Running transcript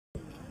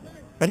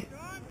Ready?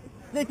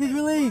 Snitches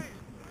release!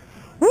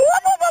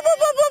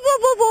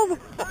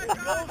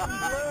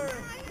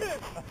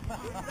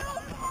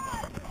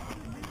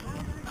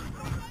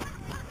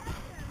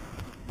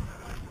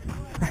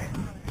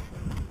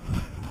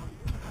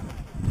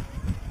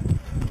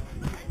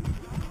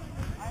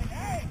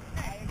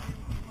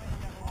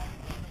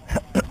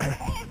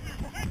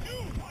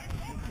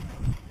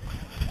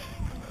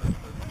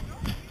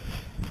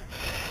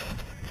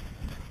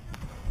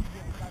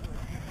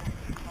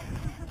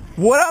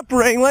 What up,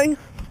 Ringling?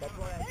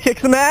 Kick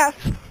some ass.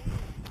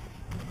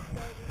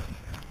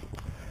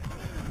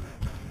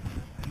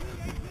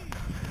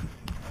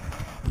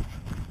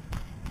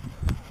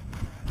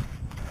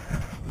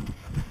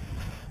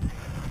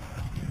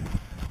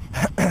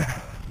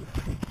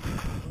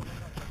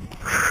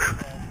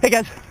 Hey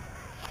guys,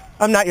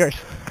 I'm not yours.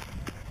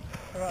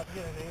 We're about to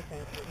get an A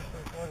transfer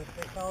from Florida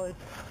State College.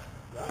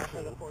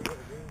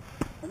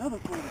 Another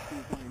Florida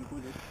State playing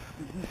quidditch.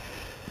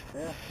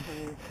 Yeah,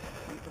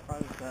 I'm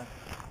surprised that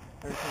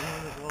everything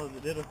went as well as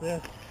it did with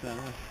this.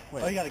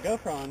 Oh, you got a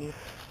GOPRO on you?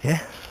 Yeah.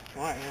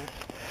 Alright,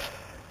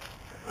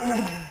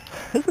 man.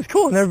 This is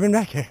cool. I've never been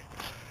back here.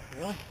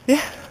 Really?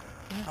 Yeah.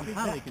 I'm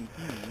highly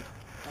confused.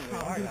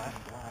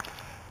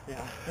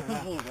 Yeah. This is a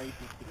little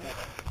racist because...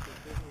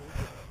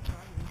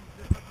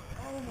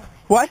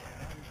 What?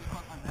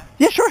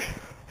 Yeah, sure.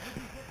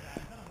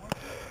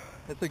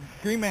 It's a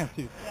green man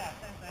suit. Yeah,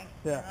 same thing.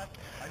 Yeah.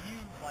 Are you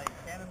like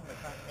Cannon, but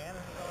not Cannon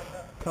or something like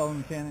that?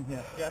 Colin Cannon,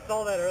 yeah. Yeah, I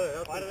saw that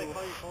earlier. Why do they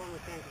call you Colin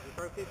Cannon? Because you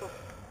throw people?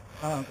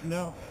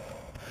 No.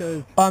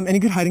 Because... Any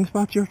good hiding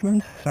spots you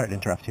recommend? Sorry to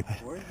interrupt you, but...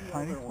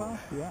 Hiding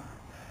spots? Yeah.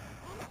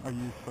 Are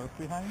you supposed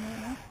to be hiding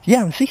right now?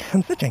 Yeah, I'm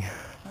snitching.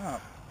 Oh.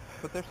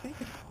 But they're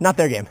seeking. Not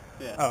their game.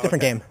 Yeah. Oh,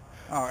 different game.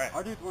 Alright.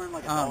 Our dude's wearing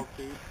like a dog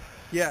suit.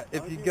 Yeah,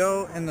 if you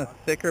go in the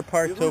thicker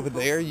parts over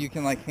there, you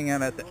can like hang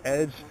out at the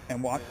edge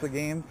and watch the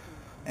game,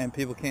 and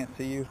people can't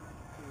see you.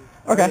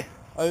 Okay.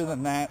 Other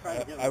than that,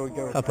 I would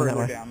go Up and that further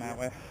way. down that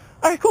way.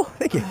 All right, cool.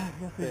 Thank you.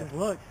 Yeah.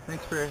 Look,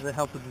 thanks for the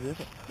help with the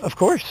visit. Of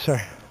course,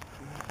 sir.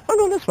 I'm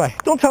going this way.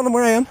 Don't tell them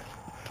where I am.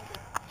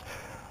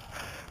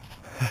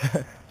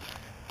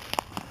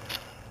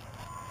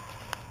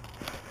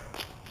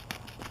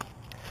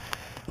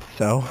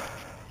 So,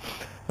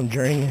 I'm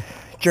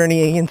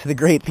journeying into the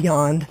great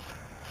beyond,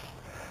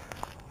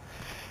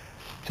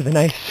 to the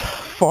nice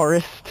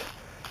forest.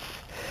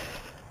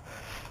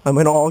 I'm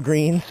in all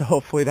green, so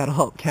hopefully that'll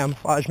help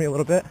camouflage me a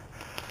little bit.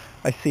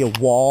 I see a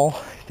wall.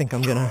 I think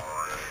I'm gonna...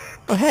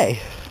 Oh, hey.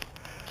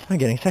 I'm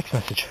getting a text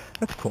message.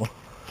 That's cool.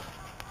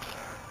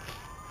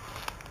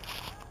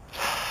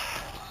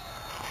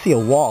 See a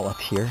wall up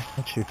here.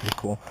 That should be pretty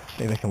cool.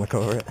 Maybe I can look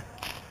over it.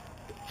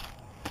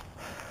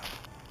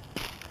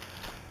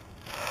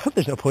 Hope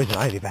there's no poison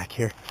ivy back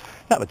here.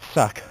 That would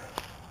suck.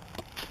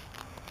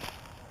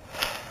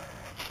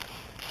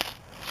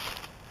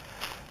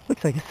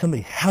 Looks like it's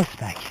somebody's house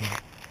back here.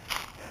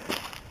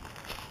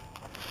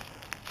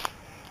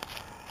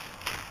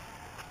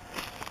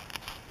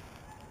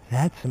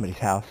 That's somebody's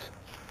house.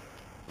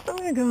 I'm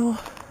gonna go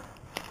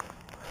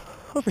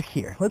over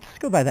here. Let's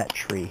go by that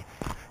tree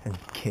and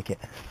kick it.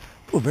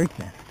 Ooh, bird's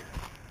nest.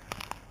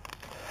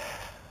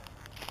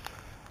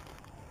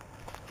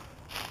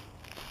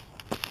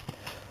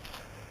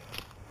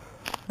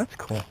 That's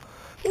cool.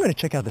 I'm gonna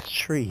check out this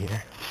tree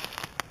here.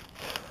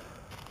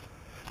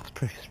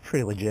 It's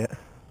pretty legit.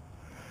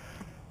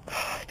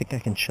 I think I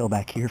can chill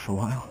back here for a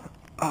while.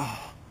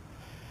 Oh.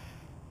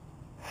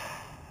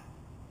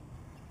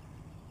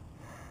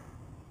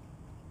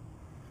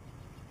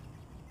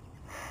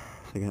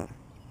 So I got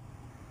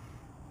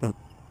about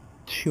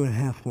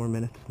 2.5 more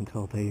minutes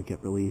until they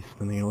get released,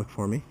 and they're gonna look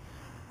for me.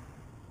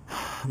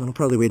 And then I'll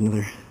probably wait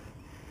another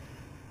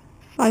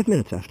 5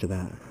 minutes after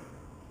that.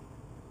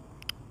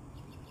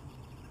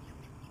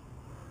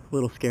 A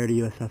little scared of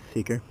USF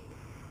Seeker.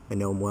 I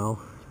know him well.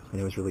 I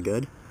know he's really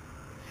good.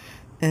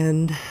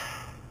 And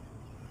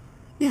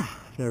yeah,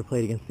 I've never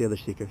played against the other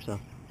Seeker, so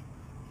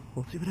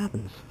we'll see what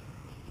happens.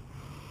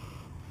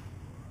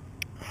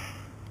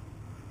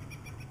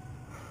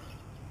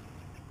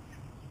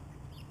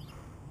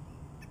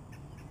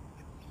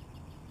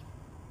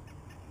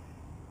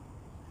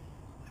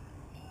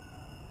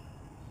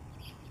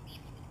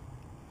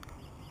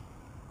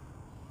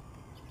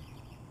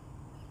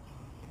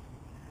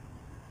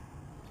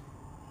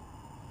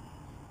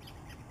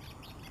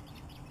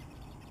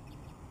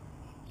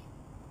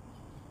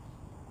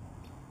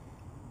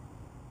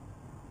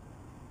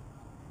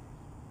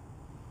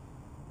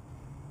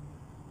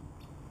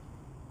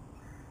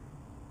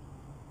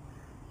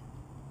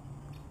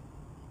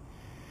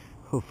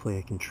 Hopefully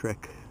I can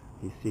trick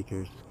these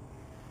Seekers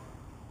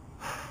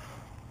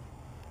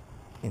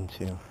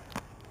into,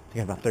 I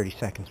got about 30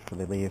 seconds before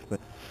they leave,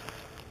 but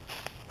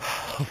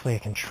hopefully I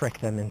can trick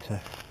them into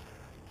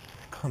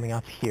coming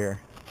up here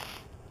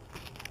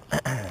so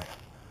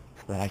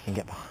that I can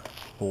get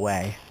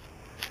away,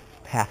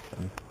 past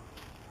them.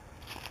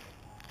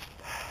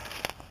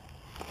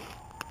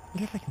 I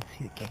wonder if I can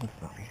see the gang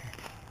from over here.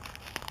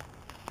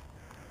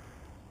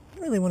 I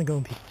don't really want to go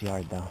in people's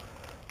yard though.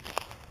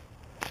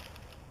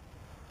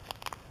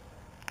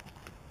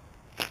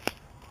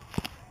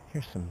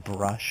 Here's some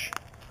brush.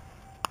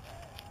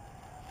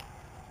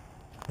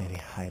 Maybe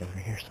hide over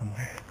here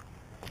somewhere.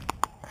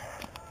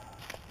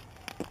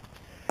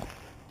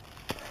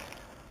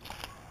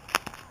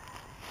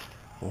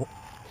 Oh,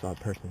 saw a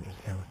person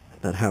just now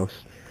at that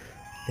house.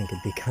 I think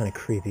it'd be kind of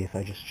creepy if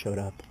I just showed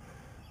up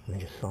and they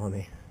just saw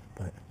me,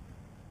 but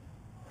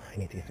I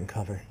need to get some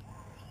cover.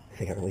 I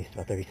think I released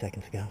about 30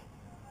 seconds ago.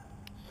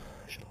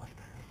 I should have left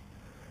that.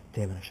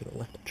 Damn it, I should have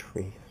left a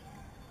tree.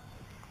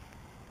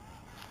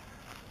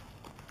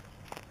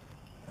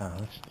 Oh,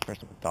 that's just the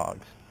person with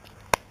dogs.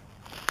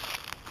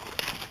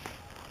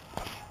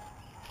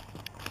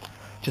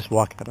 Just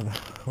walk out of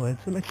the woods.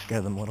 It might scare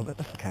them a little bit.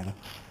 That's okay though.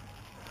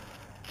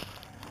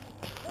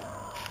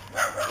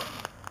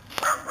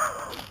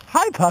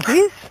 Hi,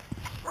 puppies.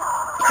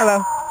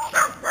 Hello.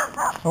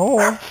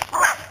 Oh.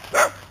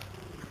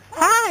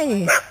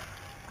 Hi.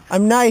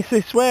 I'm nice, I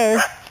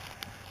swear.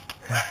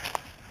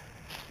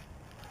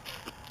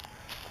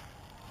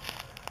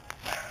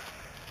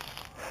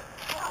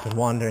 Been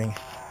wandering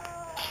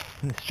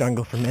in this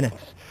jungle for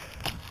minutes.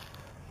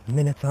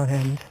 Minutes on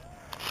end.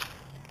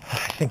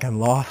 I think I'm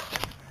lost.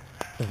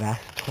 The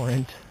vast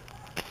torrent.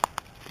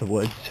 The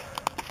woods.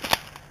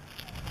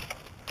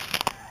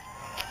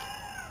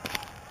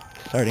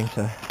 Starting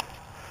to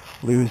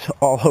lose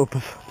all hope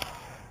of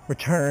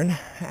return.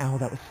 Ow,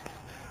 that was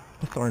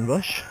the thorn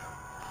bush.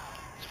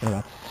 It's been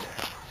about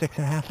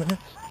 6.5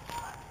 minutes.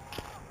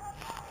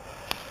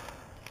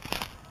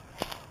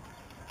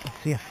 I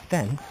see a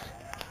fence.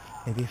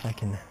 Maybe if I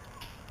can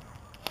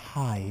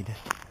hide.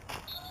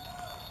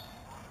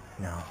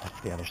 No,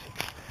 that's the other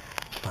secret.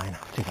 Fine,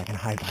 I'll see if I can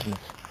hide behind this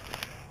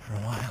for a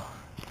while.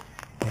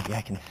 Maybe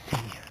I can see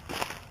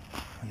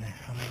when they're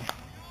coming.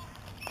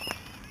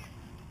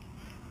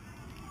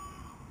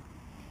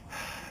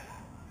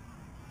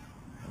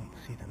 I don't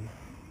see them.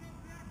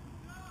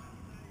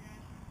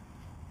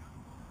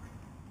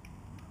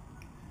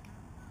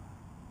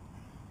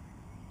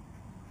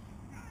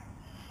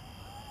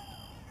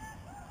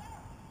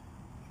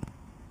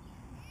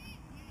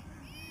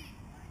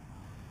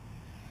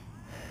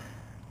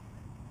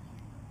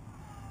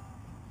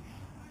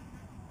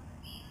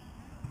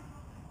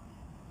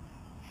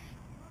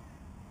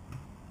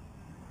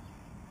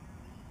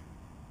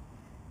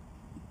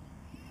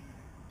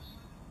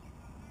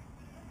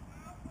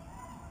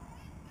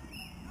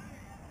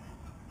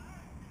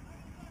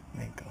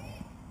 Go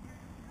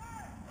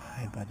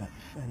hide by that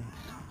fence.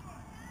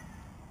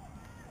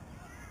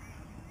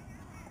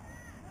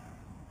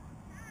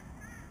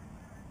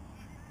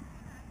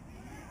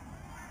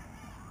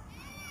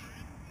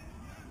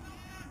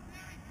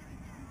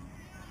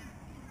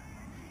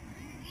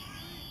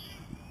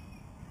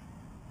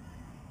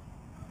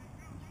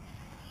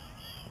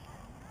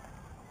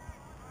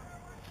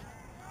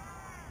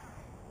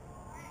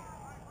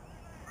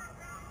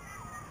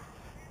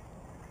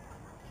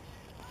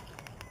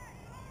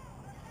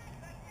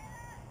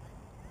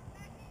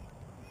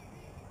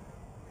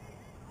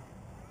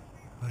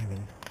 Not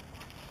even.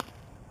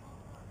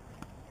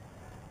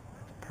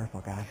 That's a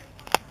purple guy.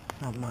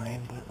 Not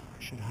mine, but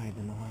I should hide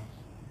in the house.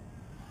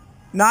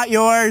 Not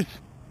yours!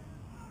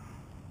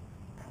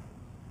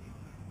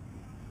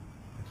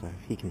 So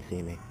if he can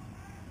see me,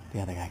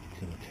 the other guy can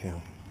see me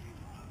too.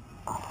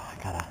 Oh,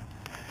 I gotta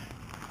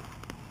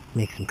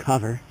make some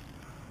cover.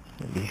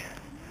 Maybe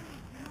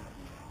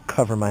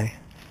cover my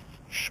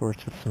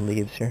shorts with some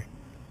leaves here.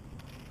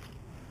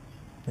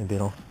 Maybe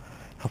it'll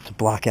help to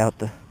block out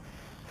the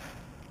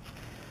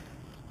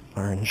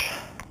orange.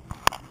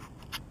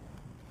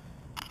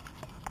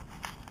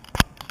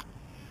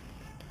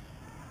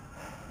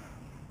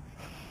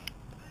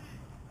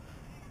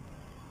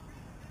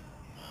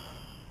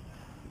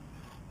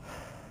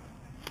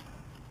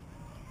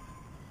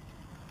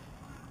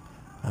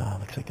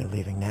 Looks like they're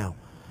leaving now.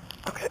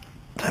 Okay,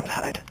 time to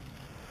hide.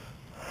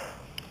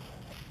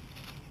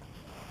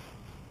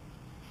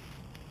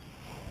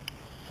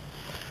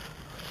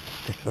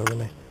 Sticks over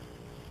me.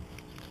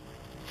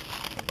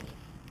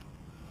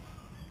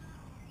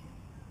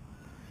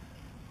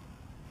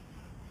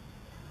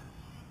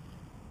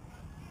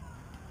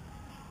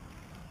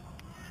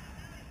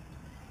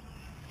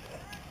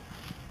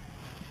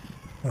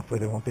 Hopefully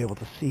they won't be able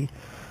to see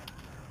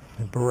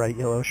the bright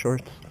yellow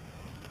shorts.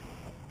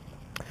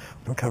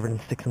 I'm covered in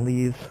sticks and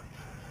leaves.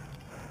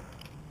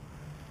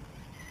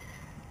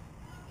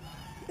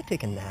 I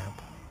take a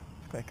nap.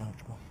 It's quite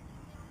comfortable.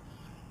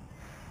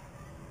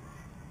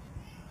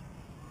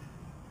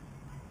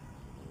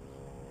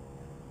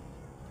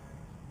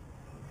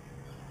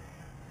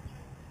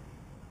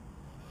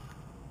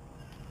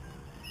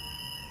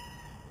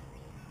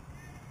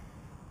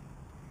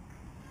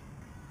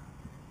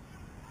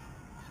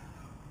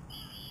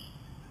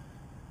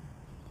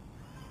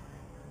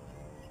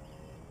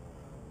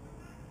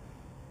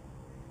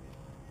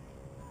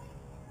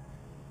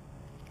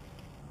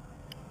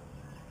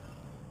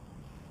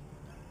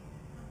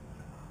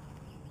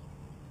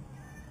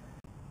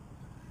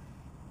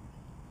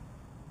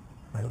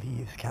 My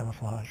leaves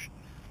camouflage.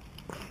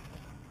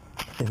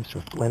 Seems to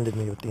have blended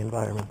me with the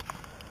environment.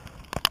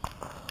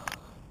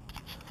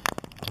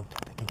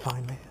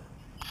 find me.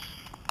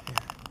 Here.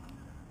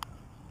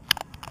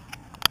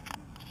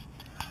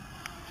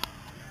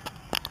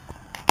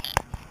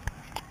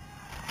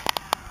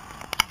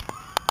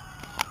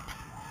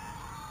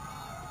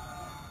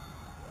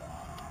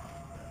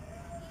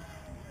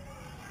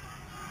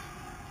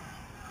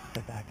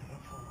 Get back to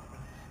about 4 more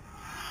minutes.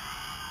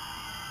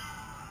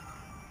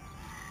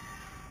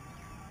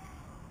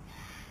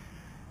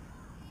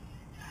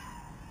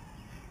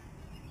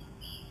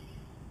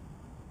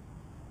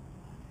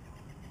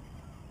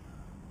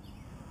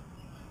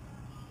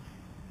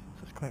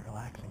 This is quite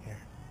relaxing here.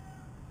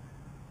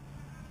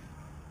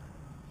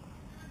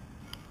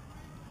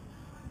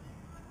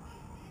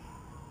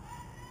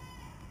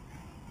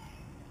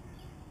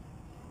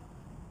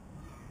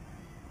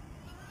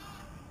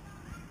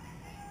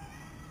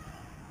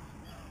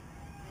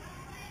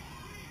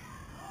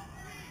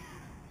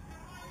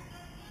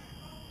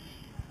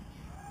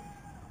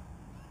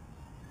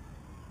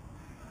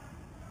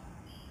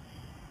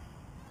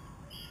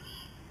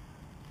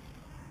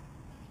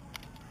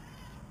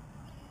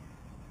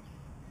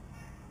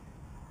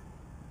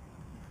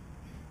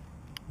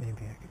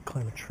 Maybe I could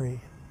climb a tree.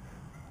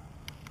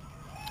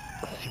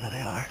 Let's see where they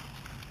are.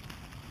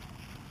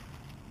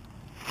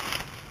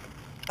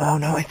 Oh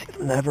no, I see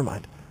them. Never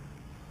mind.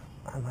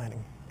 I'm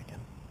hiding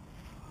again.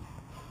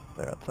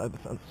 They're outside the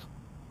fence.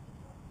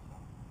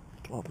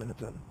 12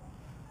 minutes in.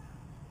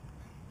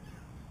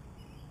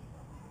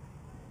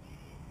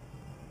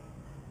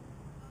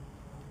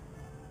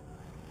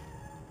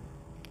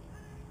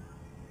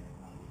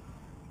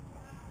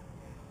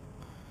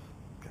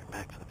 Going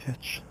back to the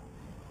pitch.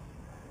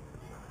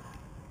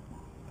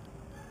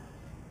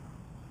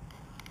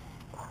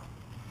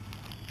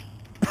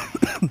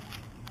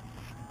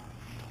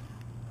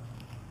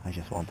 I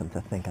just want them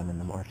to think I'm in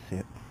the morph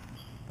suit,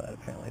 but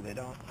apparently they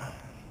don't.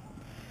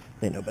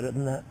 They know better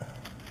than that.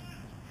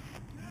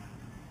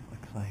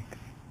 Looks like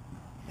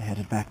they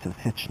headed back to the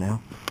pitch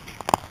now.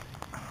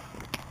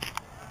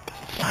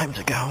 Guess it's time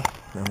to go.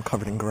 Now I'm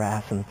covered in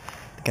grass and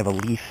I think I have a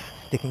leaf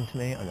sticking to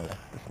me. Oh no, that's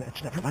the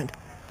snitch. Never mind.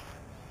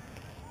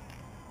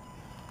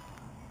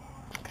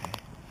 Okay,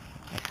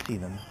 I see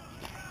them.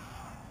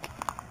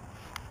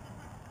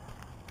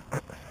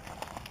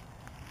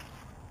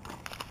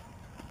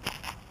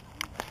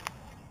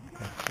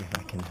 Let's see if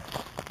I can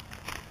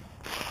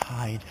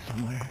hide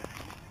somewhere.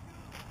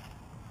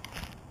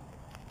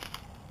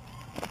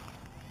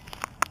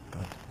 Go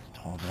into this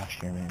tall brush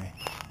here, maybe.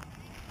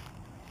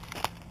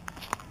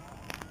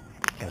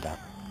 Get about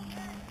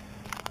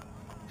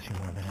 2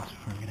 more minutes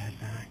before we head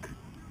back.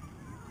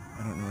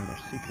 I don't know where their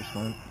secrets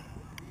went.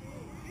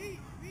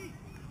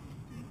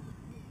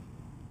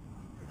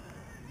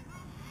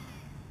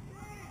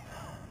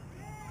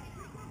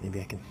 Maybe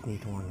I can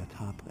sneak along the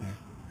top there.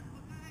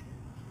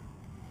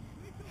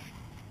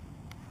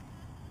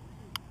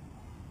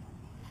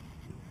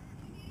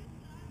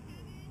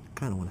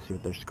 I kind of want to see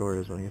what their score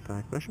is when I get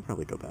back, but I should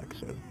probably go back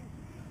soon.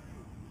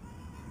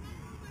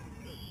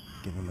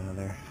 Give them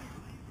another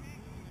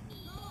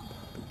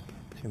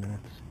 2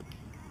 minutes.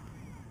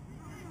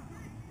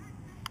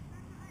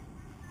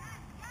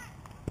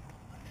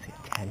 I see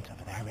a tent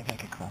over there. Maybe I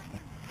could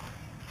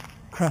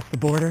cross the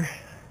border.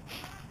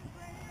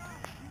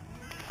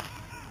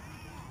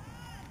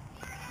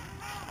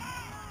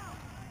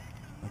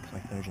 Looks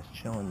like they're just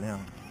chilling now.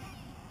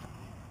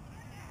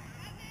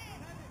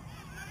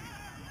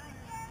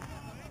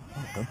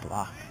 Oh, good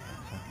block.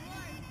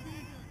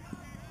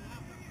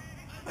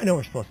 I know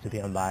we're supposed to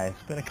be unbiased,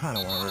 but I kind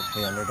of want to root for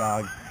the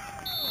underdog.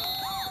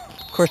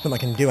 Of course, someone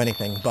can do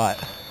anything,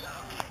 but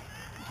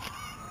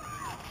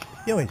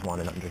you always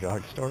want an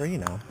underdog story, you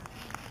know.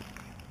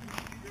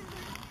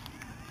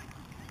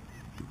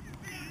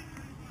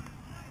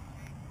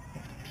 I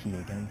have to pee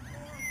again.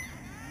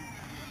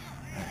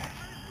 Alright.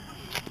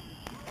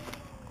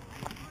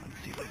 Let's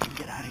see if I can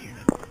get out of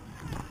here.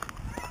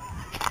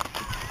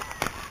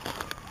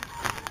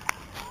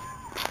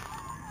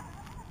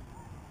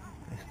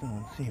 They still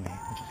don't see me.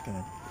 I'm just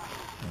gonna...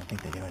 I don't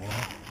think they do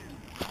anyway.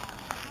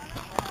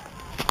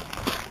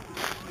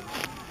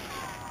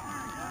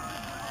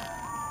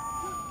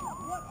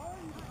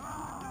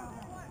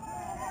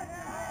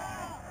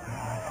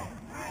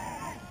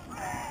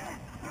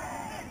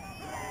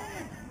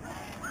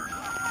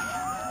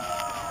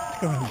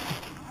 Go on.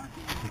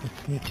 You can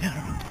sneak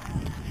down.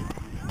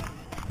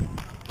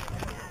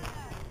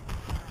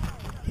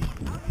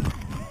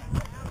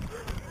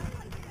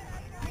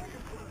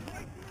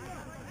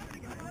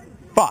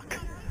 Fuck.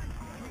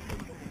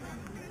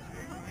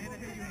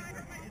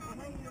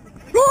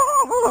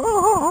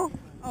 Oh,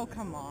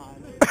 come on.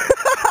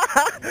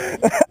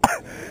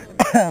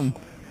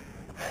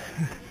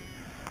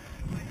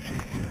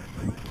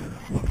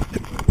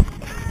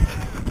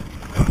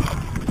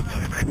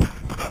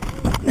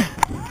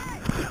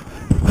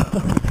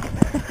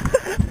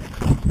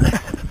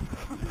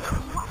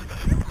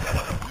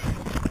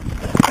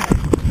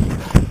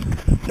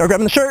 No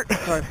grabbing the shirt.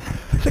 Sorry.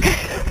 It's okay.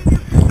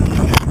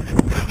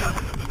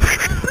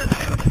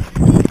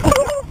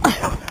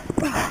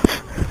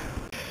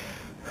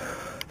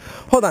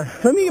 Hold hold on.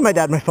 Let me give my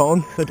dad my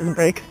phone so it doesn't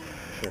break.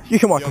 Sure. You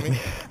can walk with me.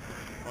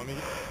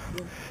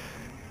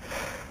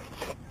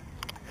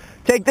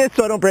 Take this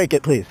so I don't break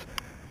it, please.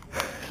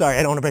 Sorry,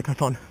 I don't want to break my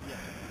phone.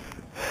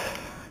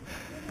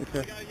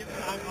 Okay.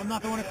 I'm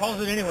not the one who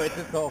calls it anyway, it's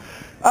his call.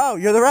 Oh,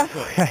 you're the ref?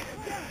 Okay.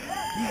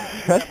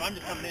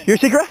 Ref? You're a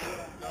secret ref?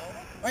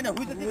 I know,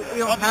 who's the secret? We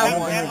don't have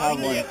one.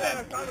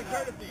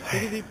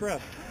 Take a deep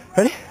breath.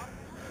 Ready?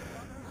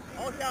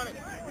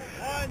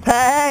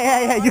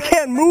 Hey, you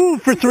can't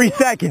move for 3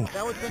 seconds.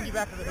 That would send you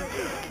back to the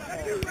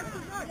hoop.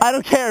 I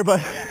don't care, but...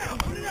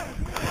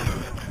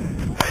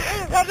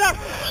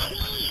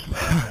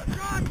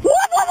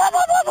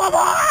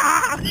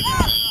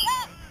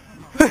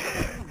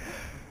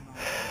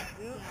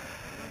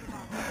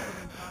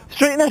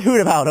 Straighten that hoot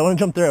about. I want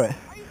to jump through it.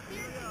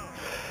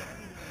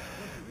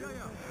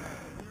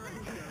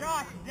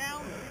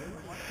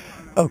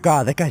 Oh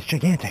God, that guy's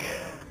gigantic.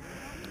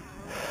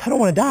 I don't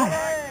want to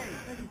die.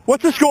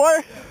 What's the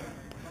score?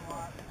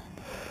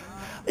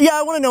 Yeah,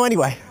 I want to know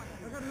anyway.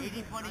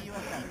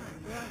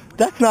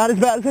 That's not as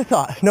bad as I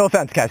thought. No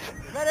offense, guys.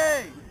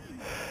 Ready?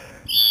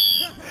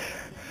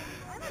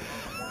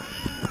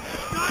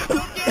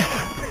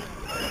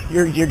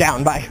 You're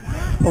down by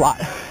a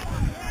lot.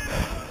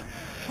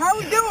 How are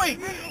we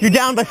doing? You're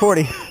down by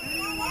 40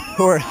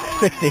 or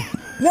 60.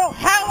 No,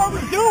 how are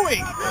we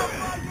doing?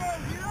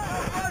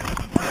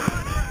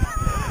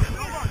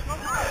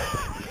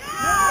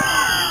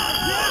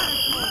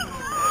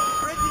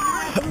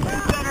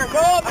 Go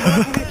up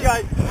and these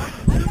guys.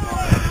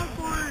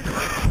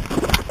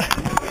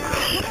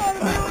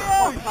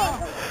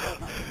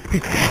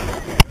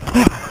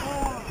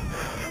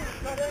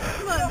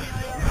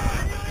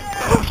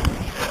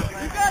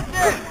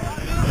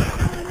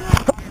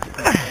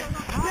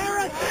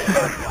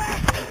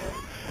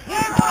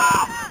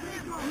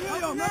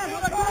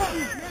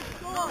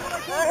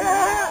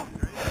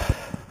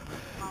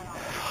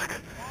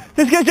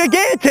 This guy's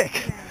gigantic!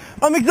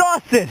 I'm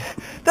exhausted!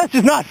 That's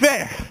just not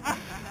fair!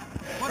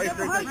 That's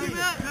behind you,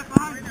 Matt! That's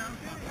behind you!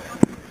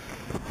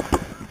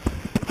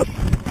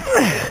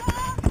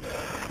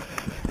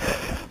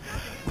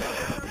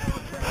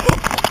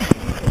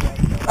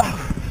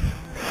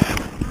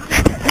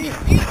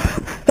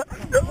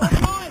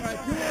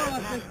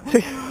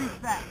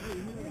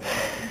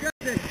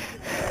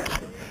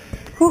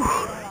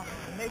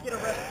 Make it a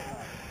rest.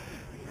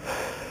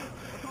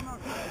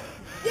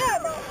 Yeah,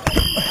 bro!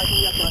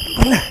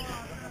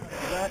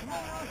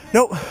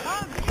 Nope.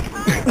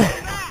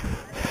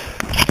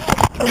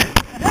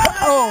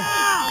 Oh!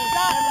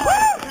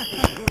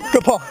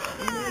 Good ball.